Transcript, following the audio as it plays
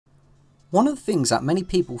One of the things that many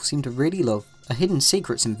people seem to really love are hidden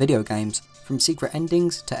secrets in video games, from secret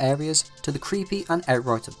endings to areas to the creepy and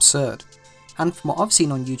outright absurd. And from what I've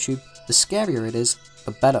seen on YouTube, the scarier it is,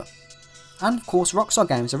 the better. And of course, Rockstar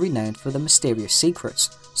Games are renowned for their mysterious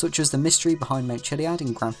secrets, such as the mystery behind Mount Chiliad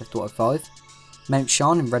in Grand Theft Auto 5, Mount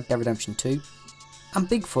Shan in Red Dead Redemption 2, and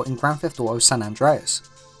Bigfoot in Grand Theft Auto San Andreas.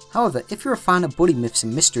 However, if you're a fan of bully myths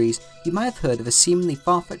and mysteries, you may have heard of a seemingly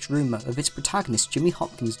far-fetched rumour of its protagonist Jimmy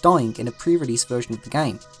Hopkins dying in a pre-release version of the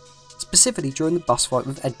game, specifically during the boss fight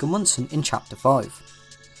with Edgar Munsen in Chapter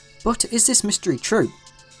 5. But is this mystery true?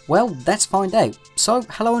 Well, let's find out. So,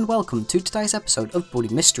 hello and welcome to today's episode of Bully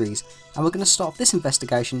Mysteries, and we're going to start off this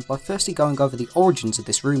investigation by firstly going over the origins of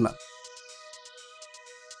this rumour.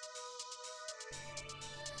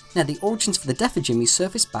 Now, the origins for the death of Jimmy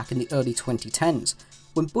surfaced back in the early 2010s,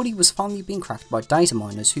 when Bully was finally being cracked by data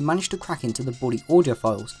miners who managed to crack into the Bully audio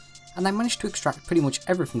files, and they managed to extract pretty much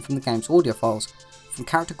everything from the game's audio files, from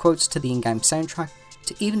character quotes to the in-game soundtrack,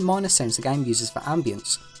 to even minor sounds the game uses for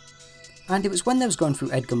ambience. And it was when they was going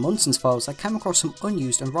through Edgar Munsen's files they came across some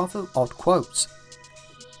unused and rather odd quotes.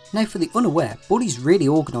 Now, for the unaware, Bully's really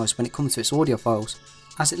organised when it comes to its audio files,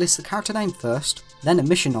 as it lists the character name first, then a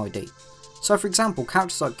mission ID. So for example,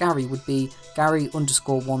 characters like Gary would be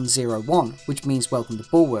Gary_101, which means welcome to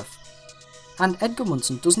Bullworth. And Edgar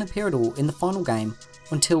Munsen doesn't appear at all in the final game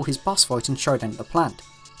until his boss fight in Showdown at the plant,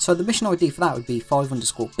 so the mission ID for that would be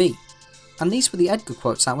 5_B. And these were the Edgar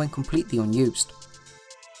quotes that went completely unused.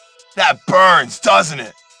 That burns, doesn't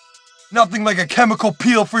it? Nothing like a chemical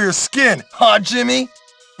peel for your skin, huh, Jimmy?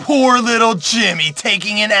 Poor little Jimmy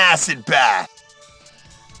taking an acid bath.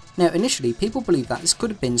 Now, initially, people believed that this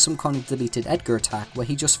could have been some kind of deleted Edgar attack where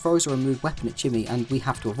he just throws a removed weapon at Jimmy and we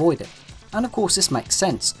have to avoid it. And of course this makes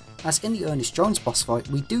sense, as in the Ernest Jones boss fight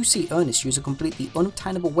we do see Ernest use a completely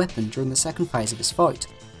unobtainable weapon during the second phase of his fight,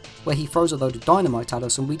 where he throws a load of dynamite at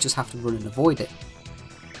us and we just have to run and avoid it.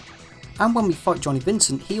 And when we fight Johnny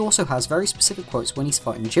Vincent, he also has very specific quotes when he's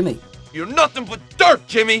fighting Jimmy. You're nothing but dirt,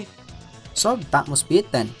 Jimmy! So that must be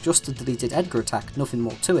it then, just a deleted Edgar attack, nothing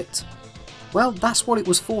more to it. Well, that's what it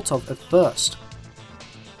was thought of at first.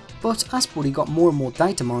 But as Bully got more and more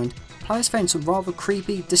data mined, players found some rather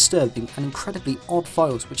creepy, disturbing and incredibly odd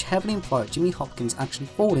files which heavily imply Jimmy Hopkins actually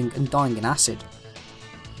falling and dying in acid.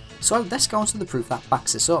 So let's go on to the proof that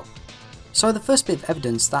backs this up. So the first bit of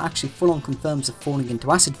evidence that actually full on confirms the falling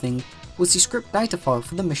into acid thing was the script data file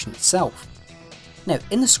for the mission itself. Now,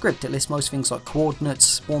 in the script it lists most things like coordinates,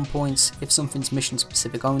 spawn points, if something's mission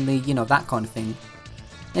specific only, you know, that kind of thing.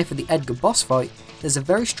 Now for the Edgar boss fight, there's a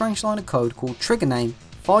very strange line of code called trigger name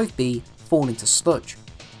 5B fall into sludge.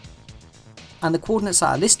 And the coordinates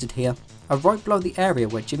that are listed here are right below the area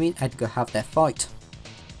where Jimmy and Edgar have their fight.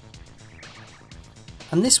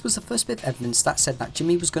 And this was the first bit of evidence that said that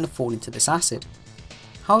Jimmy was going to fall into this acid.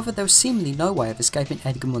 However, there was seemingly no way of escaping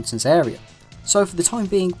Edgar Munsen's area, so for the time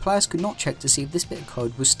being players could not check to see if this bit of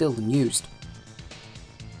code was still unused.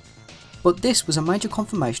 But this was a major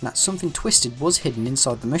confirmation that something twisted was hidden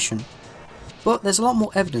inside the mission. But there's a lot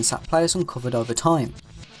more evidence that players uncovered over time.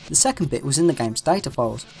 The second bit was in the game's data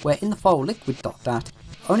files, where in the file liquid.dat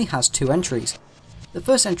only has two entries. The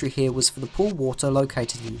first entry here was for the pool water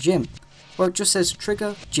located in the gym, where it just says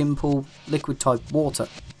trigger, gym pool, liquid type water.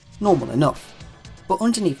 Normal enough. But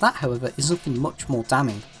underneath that however is something much more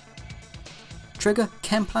damning. Trigger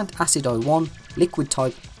chem plant acid 01, liquid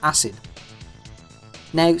type acid.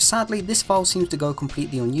 Now sadly this file seems to go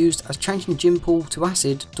completely unused, as changing gym pool to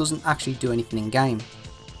acid doesn't actually do anything in game.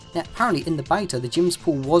 Now apparently in the beta the gym's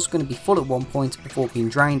pool was going to be full at one point before being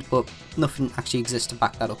drained, but nothing actually exists to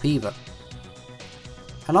back that up either.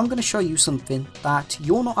 And I'm going to show you something that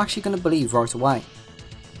you're not actually going to believe right away.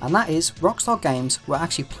 And that is, Rockstar Games were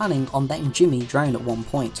actually planning on letting Jimmy drown at one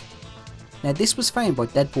point. Now this was found by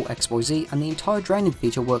Deadpool XYZ and the entire drowning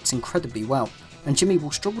feature works incredibly well, and Jimmy will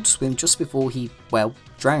struggle to swim just before he, well,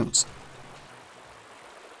 drowns.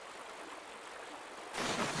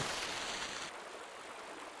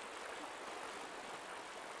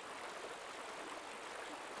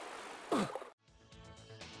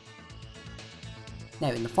 Now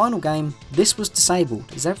in the final game, this was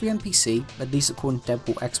disabled as every NPC, at least according to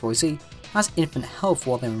Deadpool XYZ, has infinite health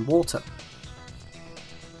while they're in water.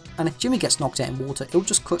 And if Jimmy gets knocked out in water, it'll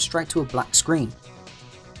just cut straight to a black screen.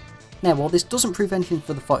 Now while this doesn't prove anything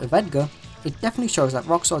for the fight of Edgar, it definitely shows that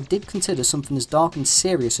Rockstar did consider something as dark and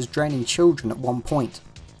serious as draining children at one point.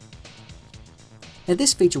 Now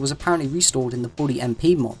this feature was apparently restored in the Bully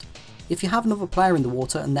MP mod. If you have another player in the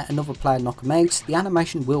water and let another player knock him out, the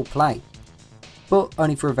animation will play, but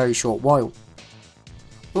only for a very short while.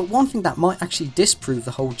 But one thing that might actually disprove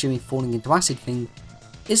the whole Jimmy falling into acid thing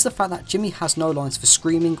is the fact that Jimmy has no lines for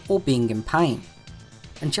screaming or being in pain.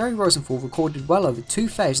 And Jerry Rosenthal recorded well over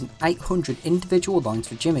 2,800 individual lines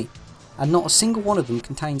for Jimmy, and not a single one of them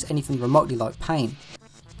contains anything remotely like pain.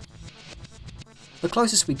 The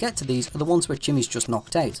closest we get to these are the ones where Jimmy's just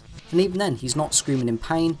knocked out, and even then he's not screaming in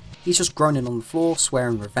pain, he's just groaning on the floor,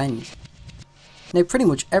 swearing revenge. Now pretty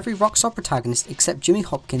much every Rockstar protagonist except Jimmy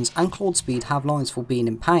Hopkins and Claude Speed have lines for being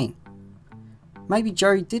in pain. Maybe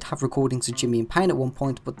Jerry did have recordings of Jimmy in pain at one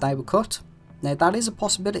point, but they were cut. Now that is a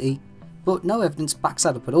possibility, but no evidence backs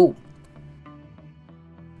that up at all.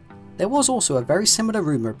 There was also a very similar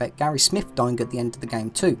rumour about Gary Smith dying at the end of the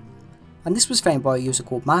game too, and this was found by a user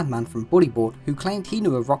called Madman from Buddyboard who claimed he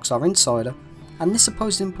knew a Rockstar insider, and this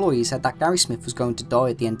supposed employee said that Gary Smith was going to die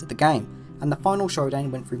at the end of the game, and the final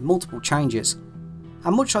showdown went through multiple changes.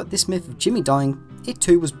 And much like this myth of Jimmy dying, it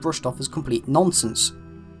too was brushed off as complete nonsense.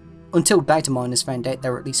 Until data miners found out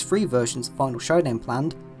there were at least 3 versions of Final Showdown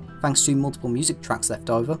planned, thanks to multiple music tracks left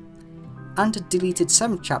over, and a deleted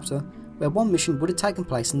 7th chapter where one mission would have taken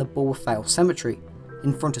place in the Bull of Vale Cemetery,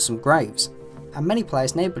 in front of some graves, and many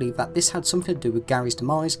players now believe that this had something to do with Gary's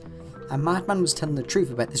demise, and Madman was telling the truth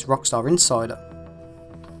about this Rockstar insider.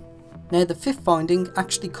 Now the 5th finding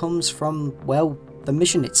actually comes from, well, the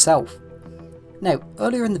mission itself. Now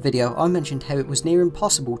earlier in the video I mentioned how it was near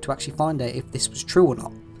impossible to actually find out if this was true or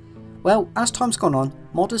not. Well, as time's gone on,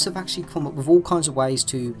 modders have actually come up with all kinds of ways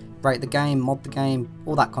to break the game, mod the game,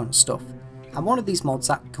 all that kind of stuff. And one of these mods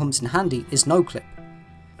that comes in handy is NoClip.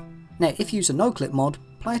 Now if you use a NoClip mod,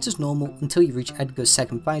 play it as normal until you reach Edgar's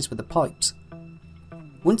 2nd phase with the pipes.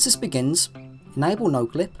 Once this begins, enable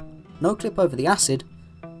NoClip, NoClip over the acid,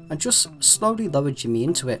 and just slowly lower Jimmy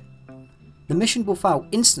into it. The mission will fail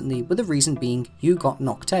instantly with the reason being you got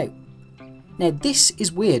knocked out. Now this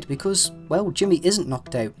is weird because, well, Jimmy isn't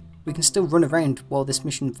knocked out, we can still run around while this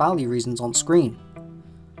mission value reason's on screen.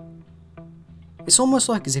 It's almost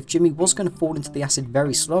like as if Jimmy was going to fall into the acid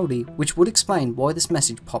very slowly, which would explain why this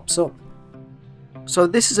message pops up. So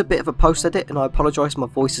this is a bit of a post edit and I apologise my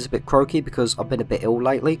voice is a bit croaky because I've been a bit ill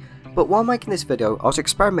lately, but while making this video I was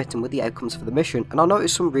experimenting with the outcomes for the mission and I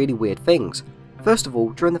noticed some really weird things. First of all,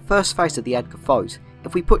 during the first phase of the Edgar fight,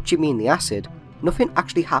 if we put Jimmy in the acid, nothing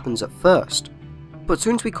actually happens at first. But as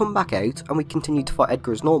soon as we come back out and we continue to fight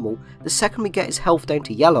Edgar as normal, the second we get his health down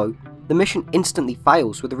to yellow, the mission instantly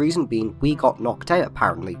fails with the reason being we got knocked out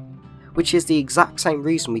apparently. Which is the exact same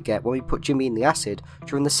reason we get when we put Jimmy in the acid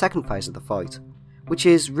during the 2nd phase of the fight. Which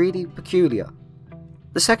is really peculiar.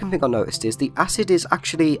 The second thing I noticed is the acid is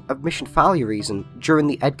actually a mission failure reason during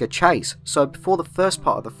the Edgar chase, so before the first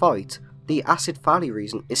part of the fight, the acid failure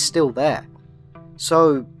reason is still there.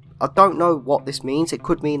 So I don't know what this means. It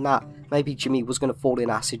could mean that maybe Jimmy was going to fall in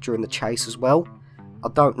acid during the chase as well. I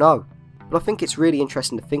don't know. But I think it's really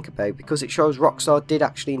interesting to think about because it shows Rockstar did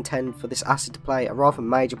actually intend for this acid to play a rather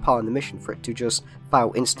major part in the mission for it to just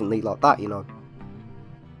fail instantly like that, you know.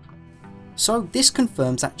 So this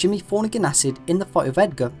confirms that Jimmy falling in acid in the fight with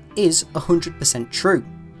Edgar is 100% true.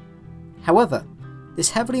 However,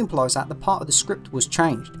 this heavily implies that the part of the script was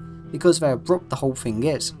changed because of how abrupt the whole thing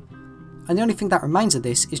is. And the only thing that remains of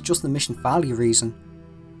this is just the mission failure reason.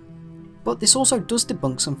 But this also does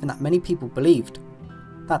debunk something that many people believed,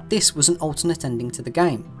 that this was an alternate ending to the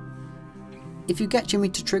game. If you get Jimmy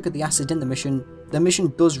to trigger the acid in the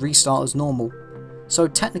mission does restart as normal, so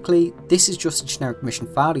technically this is just a generic mission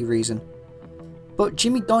failure reason. But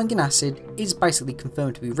Jimmy dying in acid is basically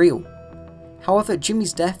confirmed to be real. However,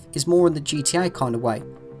 Jimmy's death is more in the GTA kind of way,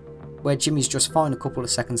 where Jimmy's just fine a couple of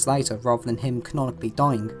seconds later rather than him canonically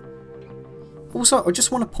dying. Also, I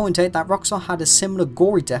just want to point out that Rockstar had a similar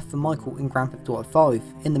gory death for Michael in Grand Theft Auto 5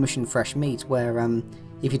 in the mission Fresh Meat, where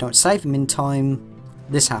if you don't save him in time,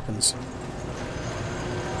 this happens.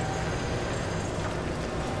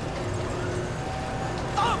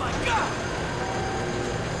 Oh my God!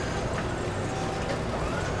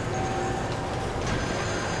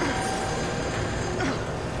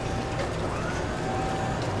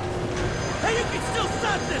 Hey, you can still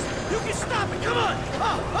stop this! You can stop it! Come on!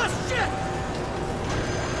 Oh shit!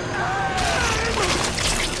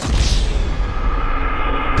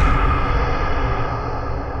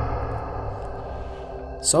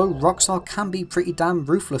 So Rockstar can be pretty damn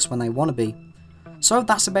ruthless when they want to be. So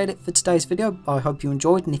that's about it for today's video. I hope you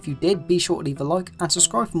enjoyed, and if you did, be sure to leave a like and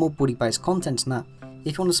subscribe for more buddy based content and that.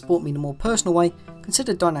 If you want to support me in a more personal way,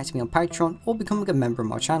 consider donating me on Patreon or becoming a member of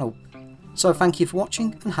my channel. So thank you for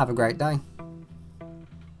watching and have a great day.